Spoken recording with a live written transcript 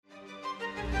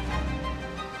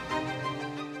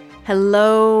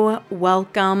Hello,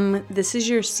 welcome. This is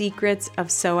your Secrets of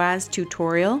Psoas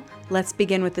tutorial. Let's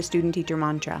begin with the student teacher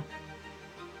mantra.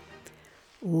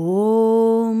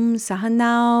 Om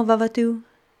Sahanao Vavatu,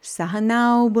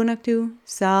 Sahanao Bunaktu,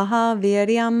 Saha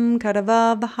Viryam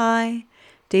Karavavahai,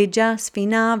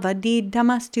 Tejasvina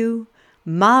Vadidhamastu,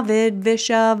 Mavid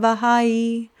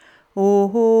Vishavahai,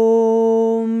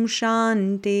 Om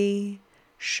Shanti,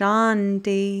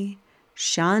 Shanti,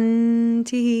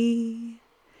 Shanti.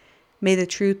 May the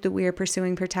truth that we are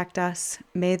pursuing protect us.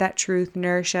 May that truth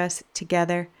nourish us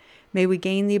together. May we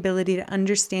gain the ability to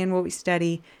understand what we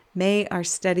study. May our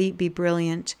study be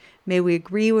brilliant. May we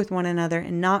agree with one another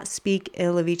and not speak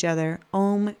ill of each other.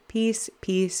 Om, peace,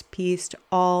 peace, peace to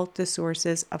all the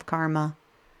sources of karma.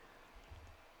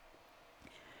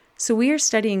 So we are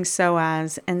studying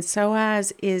psoas, and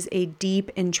psoas is a deep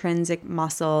intrinsic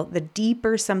muscle. The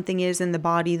deeper something is in the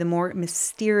body, the more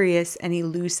mysterious and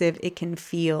elusive it can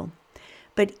feel.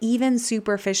 But even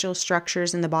superficial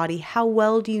structures in the body, how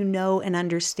well do you know and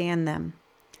understand them?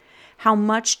 How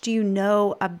much do you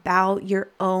know about your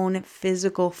own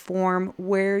physical form,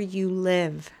 where you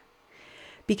live?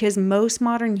 Because most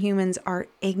modern humans are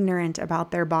ignorant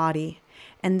about their body,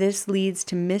 and this leads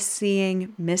to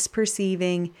misseeing,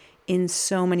 misperceiving in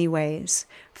so many ways.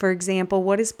 For example,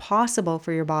 what is possible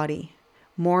for your body?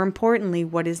 More importantly,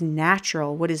 what is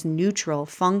natural, what is neutral,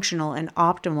 functional, and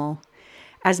optimal?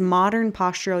 As modern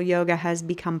postural yoga has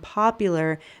become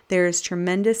popular, there is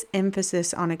tremendous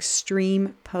emphasis on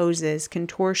extreme poses,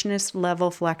 contortionist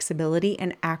level flexibility,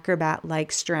 and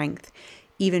acrobat-like strength.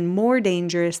 Even more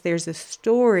dangerous, there's a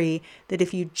story that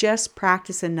if you just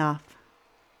practice enough,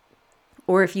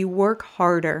 or if you work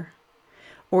harder,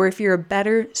 or if you're a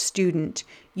better student,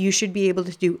 you should be able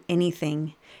to do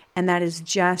anything. And that is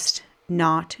just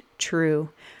not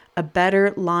true. A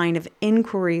better line of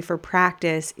inquiry for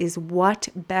practice is what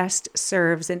best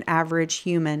serves an average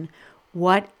human.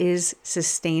 What is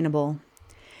sustainable?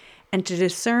 And to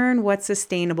discern what's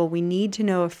sustainable, we need to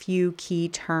know a few key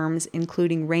terms,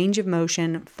 including range of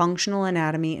motion, functional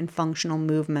anatomy, and functional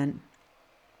movement.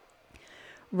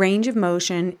 Range of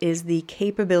motion is the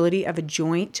capability of a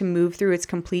joint to move through its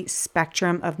complete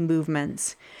spectrum of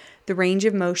movements. The range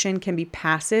of motion can be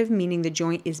passive, meaning the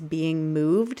joint is being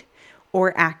moved,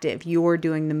 or active, you're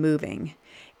doing the moving.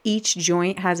 Each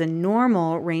joint has a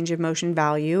normal range of motion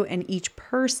value, and each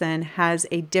person has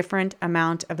a different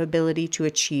amount of ability to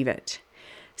achieve it.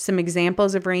 Some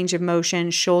examples of range of motion: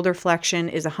 shoulder flexion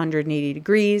is 180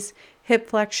 degrees, hip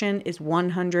flexion is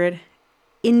 100,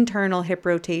 internal hip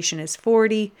rotation is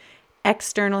 40,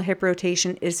 external hip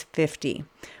rotation is 50.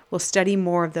 We'll study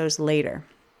more of those later.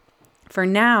 For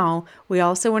now, we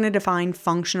also want to define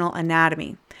functional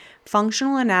anatomy.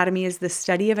 Functional anatomy is the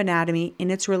study of anatomy in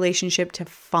its relationship to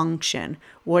function,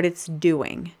 what it's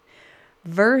doing,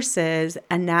 versus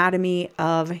anatomy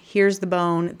of here's the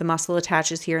bone, the muscle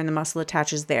attaches here, and the muscle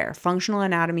attaches there. Functional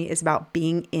anatomy is about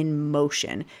being in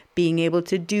motion, being able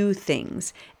to do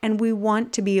things. And we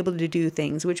want to be able to do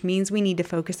things, which means we need to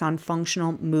focus on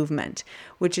functional movement,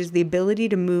 which is the ability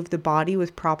to move the body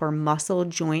with proper muscle,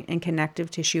 joint, and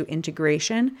connective tissue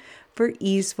integration for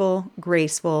easeful,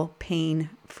 graceful,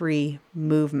 pain-free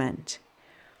movement.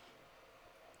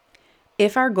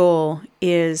 If our goal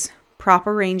is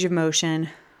proper range of motion,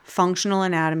 functional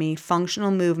anatomy, functional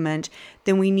movement,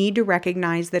 then we need to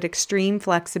recognize that extreme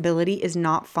flexibility is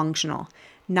not functional.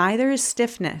 Neither is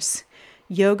stiffness.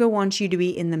 Yoga wants you to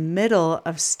be in the middle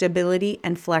of stability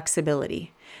and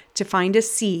flexibility. To find a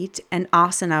seat and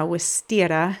asana with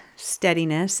sthira,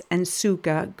 steadiness, and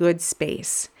sukha, good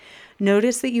space.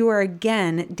 Notice that you are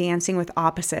again dancing with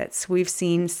opposites. We've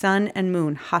seen sun and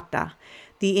moon, hatha,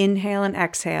 the inhale and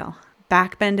exhale,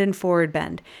 back bend and forward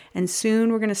bend. And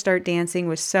soon we're going to start dancing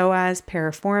with psoas,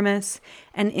 piriformis,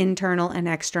 and internal and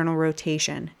external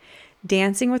rotation.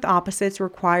 Dancing with opposites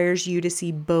requires you to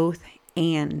see both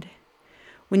and.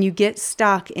 When you get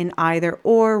stuck in either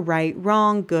or, right,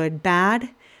 wrong, good, bad,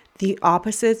 the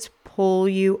opposites pull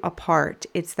you apart.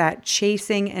 It's that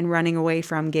chasing and running away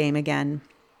from game again.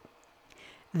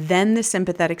 Then the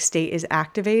sympathetic state is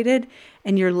activated,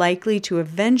 and you're likely to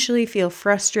eventually feel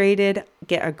frustrated,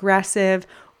 get aggressive,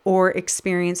 or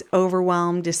experience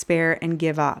overwhelm, despair, and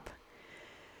give up.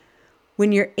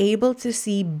 When you're able to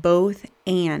see both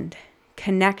and,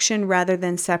 connection rather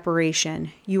than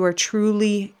separation, you are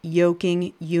truly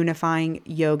yoking, unifying,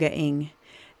 yoga-ing.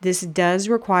 This does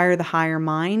require the higher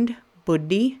mind,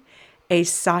 buddhi, a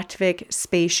sattvic,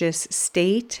 spacious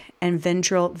state, and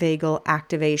ventral vagal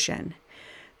activation.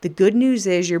 The good news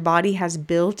is your body has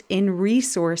built-in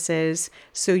resources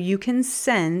so you can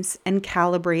sense and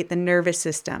calibrate the nervous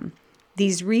system.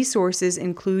 These resources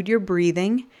include your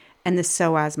breathing and the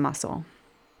psoas muscle.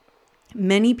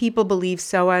 Many people believe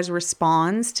psoas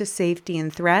responds to safety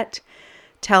and threat,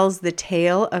 tells the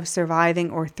tale of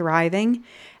surviving or thriving,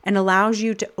 and allows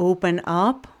you to open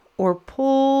up or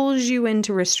pulls you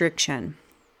into restriction.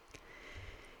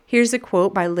 Here's a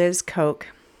quote by Liz Koch.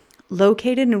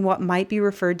 Located in what might be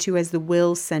referred to as the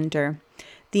will center,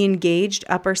 the engaged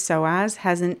upper psoas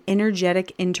has an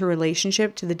energetic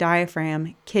interrelationship to the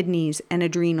diaphragm, kidneys, and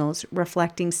adrenals,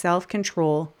 reflecting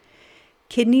self-control.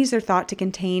 Kidneys are thought to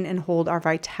contain and hold our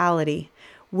vitality.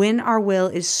 When our will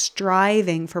is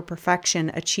striving for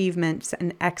perfection, achievements,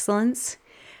 and excellence,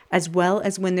 as well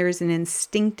as when there is an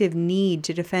instinctive need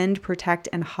to defend, protect,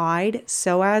 and hide,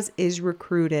 psoas is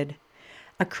recruited.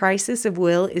 A crisis of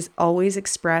will is always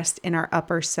expressed in our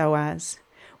upper psoas.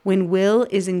 When will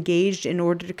is engaged in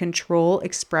order to control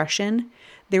expression,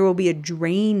 there will be a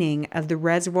draining of the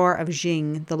reservoir of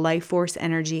Jing, the life force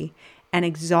energy, and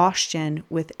exhaustion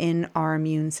within our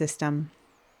immune system.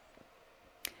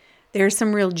 There are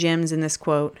some real gems in this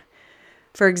quote.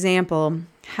 For example,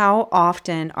 how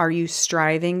often are you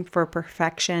striving for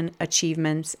perfection,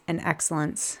 achievements, and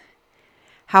excellence?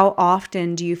 How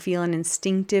often do you feel an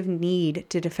instinctive need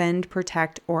to defend,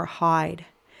 protect, or hide?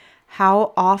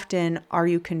 How often are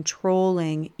you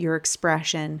controlling your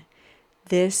expression?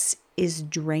 This is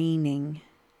draining,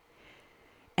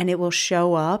 and it will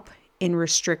show up in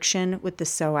restriction with the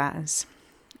psoas.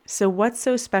 So what's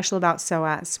so special about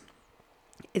psoas?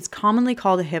 It's commonly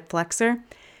called a hip flexor,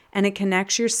 and it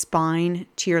connects your spine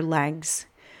to your legs.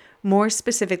 More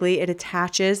specifically, it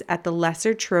attaches at the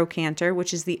lesser trochanter,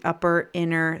 which is the upper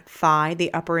inner thigh,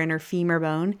 the upper inner femur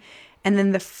bone, and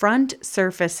then the front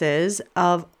surfaces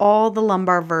of all the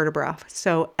lumbar vertebra,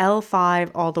 so L5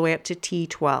 all the way up to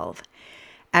T12.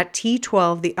 At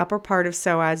T12, the upper part of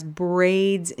psoas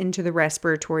braids into the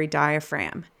respiratory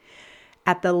diaphragm.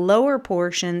 At the lower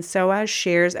portion, psoas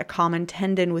shares a common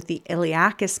tendon with the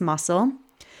iliacus muscle,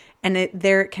 and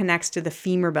it connects to the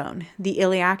femur bone. The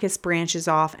iliacus branches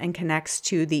off and connects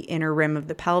to the inner rim of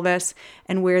the pelvis,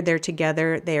 and where they're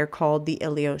together, they are called the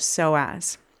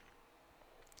iliopsoas.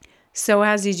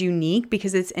 Psoas is unique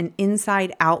because it's an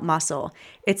inside-out muscle.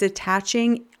 It's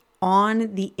attaching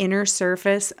on the inner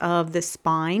surface of the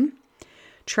spine,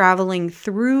 traveling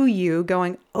through you,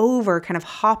 going over, kind of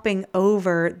hopping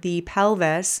over the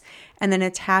pelvis, and then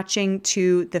attaching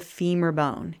to the femur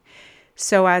bone.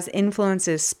 Psoas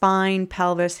influences spine,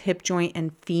 pelvis, hip joint,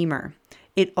 and femur.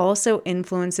 It also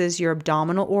influences your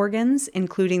abdominal organs,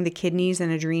 including the kidneys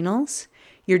and adrenals,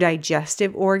 your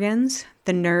digestive organs,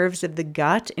 the nerves of the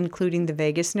gut, including the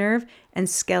vagus nerve, and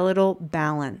skeletal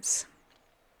balance.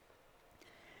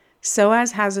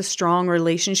 Psoas has a strong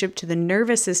relationship to the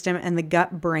nervous system and the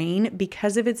gut-brain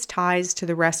because of its ties to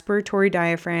the respiratory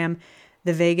diaphragm,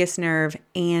 the vagus nerve,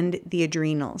 and the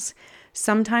adrenals.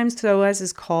 Sometimes psoas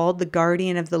is called the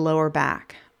guardian of the lower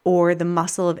back or the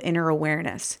muscle of inner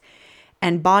awareness.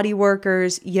 And body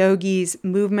workers, yogis,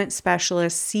 movement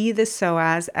specialists see the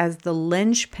psoas as the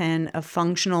linchpin of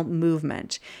functional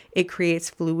movement. It creates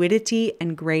fluidity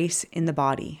and grace in the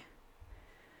body.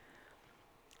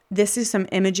 This is some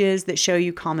images that show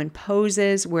you common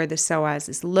poses where the psoas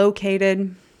is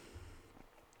located.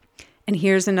 And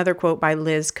here's another quote by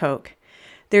Liz Koch.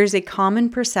 There's a common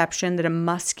perception that a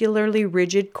muscularly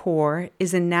rigid core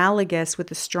is analogous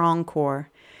with a strong core,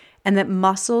 and that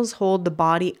muscles hold the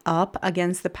body up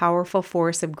against the powerful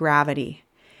force of gravity.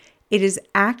 It is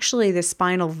actually the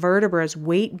spinal vertebra's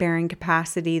weight-bearing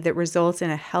capacity that results in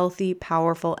a healthy,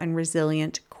 powerful, and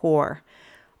resilient core.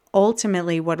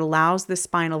 Ultimately, what allows the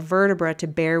spinal vertebra to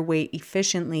bear weight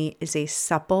efficiently is a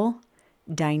supple,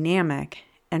 dynamic,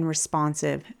 and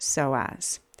responsive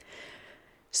psoas.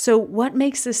 So what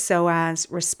makes the psoas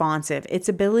responsive? Its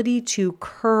ability to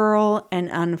curl and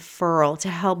unfurl, to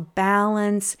help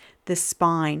balance the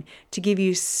spine, to give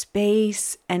you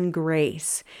space and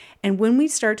grace. And when we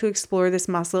start to explore this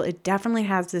muscle, it definitely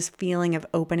has this feeling of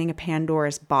opening a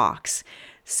Pandora's box.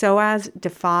 Psoas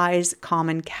defies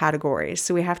common categories.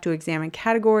 So we have to examine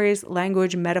categories,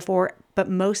 language, metaphor, but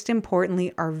most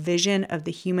importantly, our vision of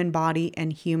the human body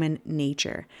and human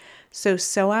nature. So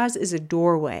psoas is a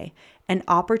doorway, an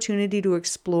opportunity to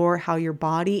explore how your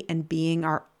body and being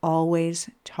are always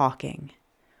talking.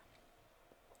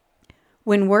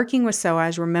 When working with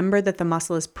psoas, remember that the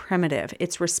muscle is primitive.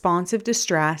 It's responsive to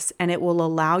stress, and it will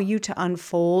allow you to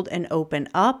unfold and open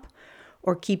up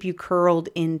or keep you curled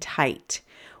in tight.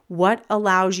 What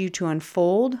allows you to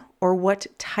unfold or what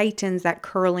tightens that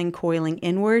curling, coiling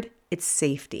inward? It's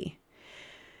safety.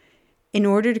 In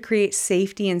order to create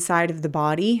safety inside of the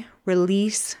body,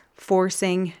 release,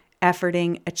 forcing,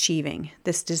 efforting, achieving.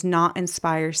 This does not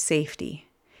inspire safety.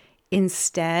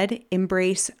 Instead,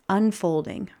 embrace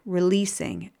unfolding,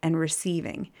 releasing, and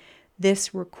receiving.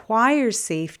 This requires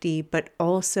safety, but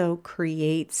also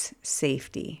creates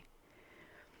safety.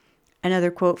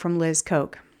 Another quote from Liz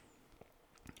Koch.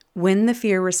 When the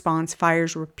fear response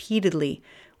fires repeatedly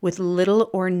with little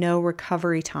or no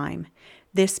recovery time,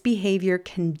 this behavior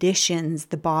conditions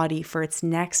the body for its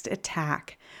next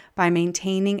attack by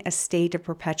maintaining a state of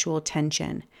perpetual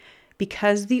tension.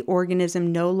 Because the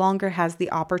organism no longer has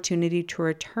the opportunity to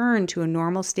return to a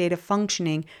normal state of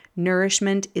functioning,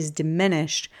 nourishment is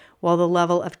diminished while the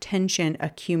level of tension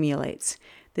accumulates.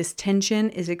 This tension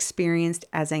is experienced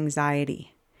as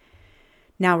anxiety.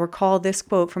 Now recall this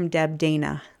quote from Deb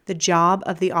Dana. The job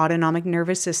of the autonomic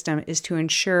nervous system is to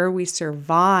ensure we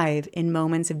survive in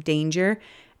moments of danger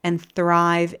and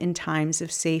thrive in times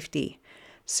of safety.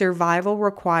 Survival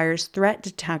requires threat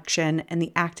detection and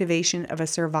the activation of a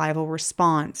survival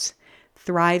response.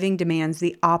 Thriving demands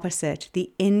the opposite,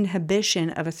 the inhibition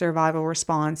of a survival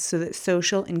response so that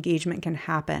social engagement can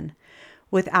happen.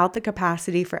 Without the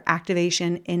capacity for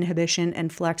activation, inhibition,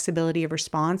 and flexibility of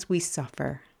response, we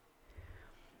suffer.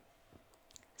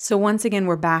 So once again,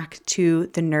 we're back to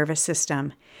the nervous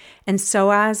system. And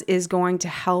Psoas is going to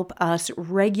help us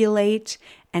regulate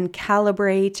and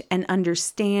calibrate and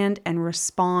understand and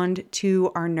respond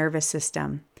to our nervous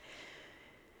system.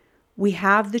 We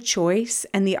have the choice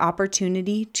and the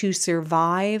opportunity to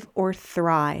survive or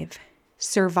thrive.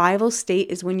 Survival state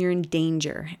is when you're in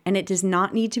danger, and it does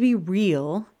not need to be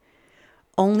real,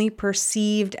 only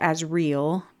perceived as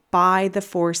real by the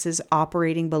forces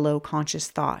operating below conscious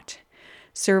thought.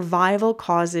 Survival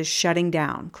causes shutting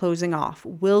down, closing off,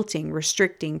 wilting,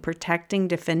 restricting, protecting,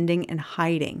 defending, and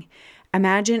hiding.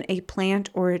 Imagine a plant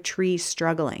or a tree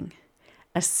struggling,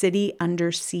 a city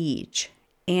under siege,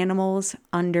 animals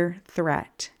under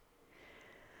threat.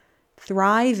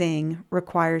 Thriving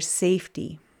requires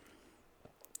safety.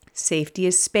 Safety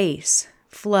is space,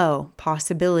 flow,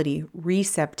 possibility,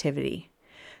 receptivity.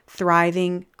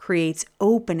 Thriving creates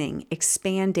opening,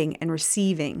 expanding, and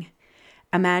receiving.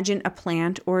 Imagine a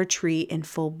plant or a tree in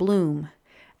full bloom,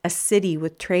 a city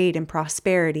with trade and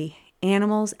prosperity,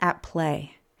 animals at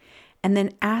play. And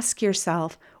then ask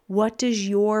yourself, what does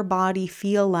your body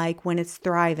feel like when it's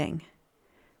thriving?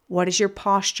 What is your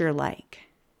posture like?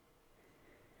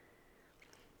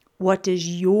 What does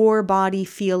your body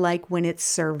feel like when it's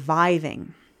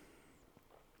surviving?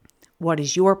 What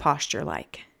is your posture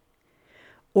like?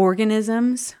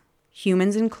 Organisms,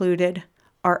 humans included,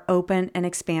 are open and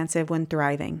expansive when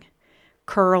thriving,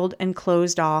 curled and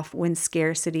closed off when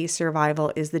scarcity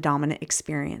survival is the dominant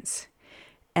experience.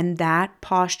 And that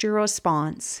posture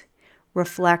response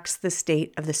reflects the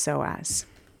state of the Psoas.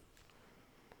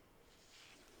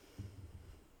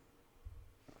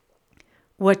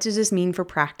 What does this mean for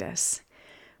practice?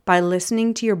 By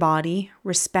listening to your body,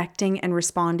 respecting and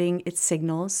responding its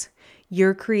signals,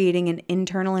 you're creating an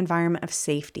internal environment of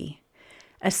safety.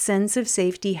 A sense of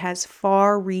safety has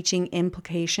far-reaching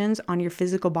implications on your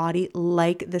physical body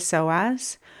like the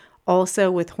Psoas, also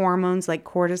with hormones like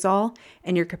cortisol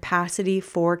and your capacity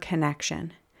for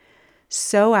connection.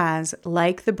 Psoas,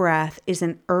 like the breath, is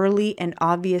an early and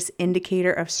obvious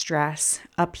indicator of stress,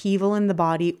 upheaval in the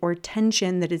body, or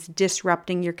tension that is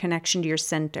disrupting your connection to your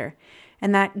center.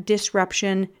 And that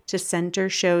disruption to center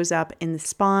shows up in the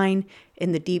spine,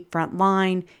 in the deep front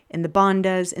line, in the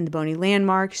bandhas, in the bony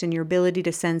landmarks, in your ability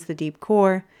to sense the deep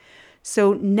core.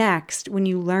 So next, when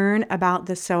you learn about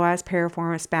the Psoas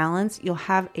piriformis balance, you'll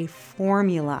have a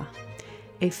formula,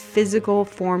 a physical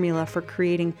formula for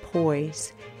creating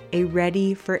poise, a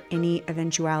ready for any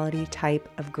eventuality type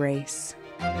of grace.